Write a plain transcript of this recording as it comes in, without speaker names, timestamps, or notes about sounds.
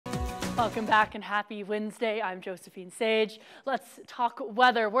Welcome back and happy Wednesday. I'm Josephine Sage. Let's talk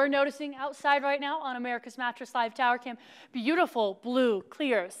weather. We're noticing outside right now on America's Mattress Live Tower Cam, beautiful blue,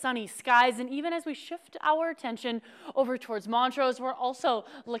 clear, sunny skies. And even as we shift our attention over towards Montrose, we're also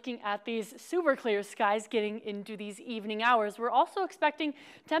looking at these super clear skies getting into these evening hours. We're also expecting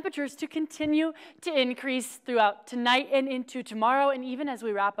temperatures to continue to increase throughout tonight and into tomorrow, and even as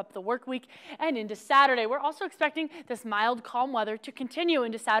we wrap up the work week and into Saturday. We're also expecting this mild, calm weather to continue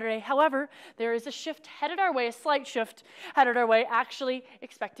into Saturday. However, there is a shift headed our way, a slight shift headed our way, actually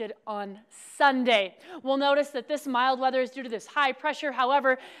expected on Sunday. We'll notice that this mild weather is due to this high pressure.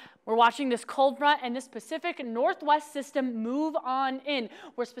 However, we're watching this cold front and this Pacific Northwest system move on in.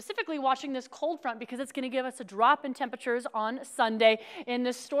 We're specifically watching this cold front because it's going to give us a drop in temperatures on Sunday. And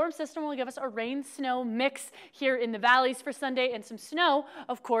this storm system will give us a rain-snow mix here in the valleys for Sunday and some snow,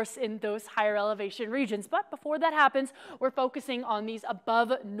 of course, in those higher elevation regions. But before that happens, we're focusing on these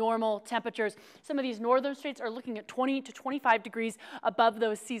above normal temperatures. Some of these northern states are looking at 20 to 25 degrees above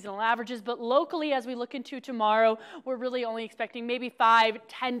those seasonal averages. But locally, as we look into tomorrow, we're really only expecting maybe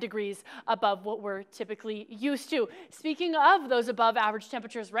 5-10 degrees above what we're typically used to. Speaking of those above average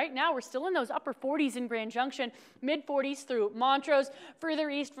temperatures, right now we're still in those upper 40s in Grand Junction, mid 40s through Montrose. Further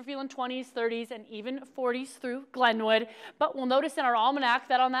east, we're feeling 20s, 30s, and even 40s through Glenwood. But we'll notice in our almanac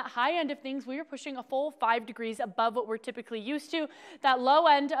that on that high end of things, we are pushing a full 5 degrees above what we're typically used to. That low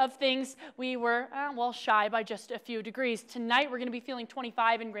end of things, we were, well, shy by just a few degrees. Tonight, we're going to be feeling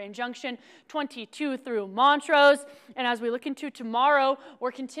 25 in Grand Junction, 22 through Montrose. And as we look into tomorrow,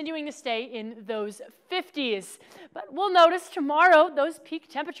 we're continuing to stay in those 50s. But we'll notice tomorrow those peak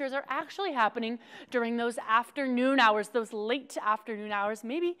temperatures are actually happening during those afternoon hours, those late afternoon hours,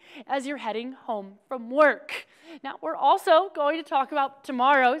 maybe as you're heading home from work. Now, we're also going to talk about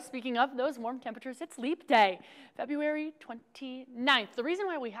tomorrow, speaking of those warm temperatures, it's Leap Day, February 29th. The reason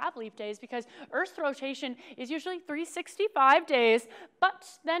why we have Leap Day is because Earth's rotation is usually 365 days, but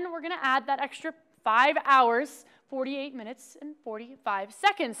then we're going to add that extra 5 hours, 48 minutes and 45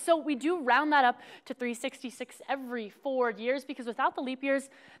 seconds. So we do round that up to 366 every 4 years because without the leap years,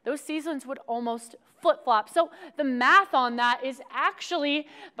 those seasons would almost flip-flop. So the math on that is actually,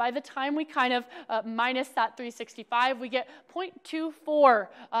 by the time we kind of minus that 365, we get 0.24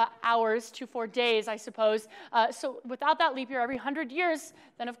 hours, 24 days, I suppose. So without that leap year every 100 years,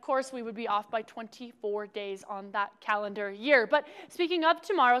 then of course we would be off by 24 days on that calendar year. But speaking of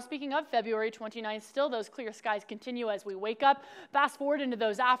tomorrow, speaking of February 29th, still those clear skies continue as we wake up. Fast forward into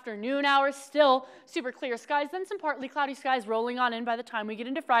those afternoon hours, still super clear skies, then some partly cloudy skies rolling on in by the time we get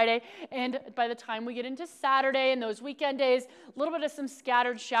into Friday, and by the time we get into Saturday and those weekend days, a little bit of some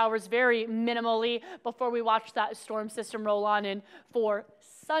scattered showers very minimally before we watch that storm system roll on in for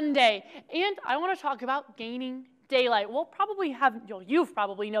Sunday. And I want to talk about gaining daylight. We'll probably have, you've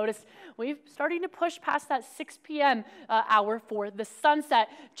probably noticed, we're starting to push past that 6 p.m. Hour for the sunset.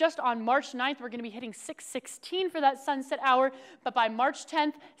 Just on March 9th, we're going to be hitting 6:16 for that sunset hour, but by March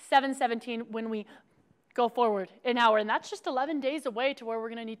 10th, 7:17 when we go forward an hour, and that's just 11 days away to where we're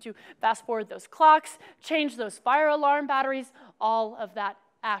going to need to fast forward those clocks, change those fire alarm batteries, all of that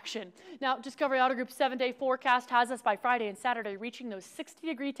action. Now, Discovery Auto Group's 7-day forecast has us by Friday and Saturday reaching those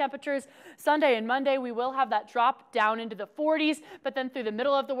 60-degree temperatures. Sunday and Monday, we will have that drop down into the 40s, but then through the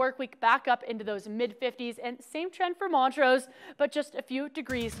middle of the work week, back up into those mid-50s, and same trend for Montrose, but just a few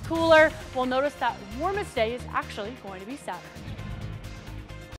degrees cooler. We'll notice that warmest day is actually going to be Saturday.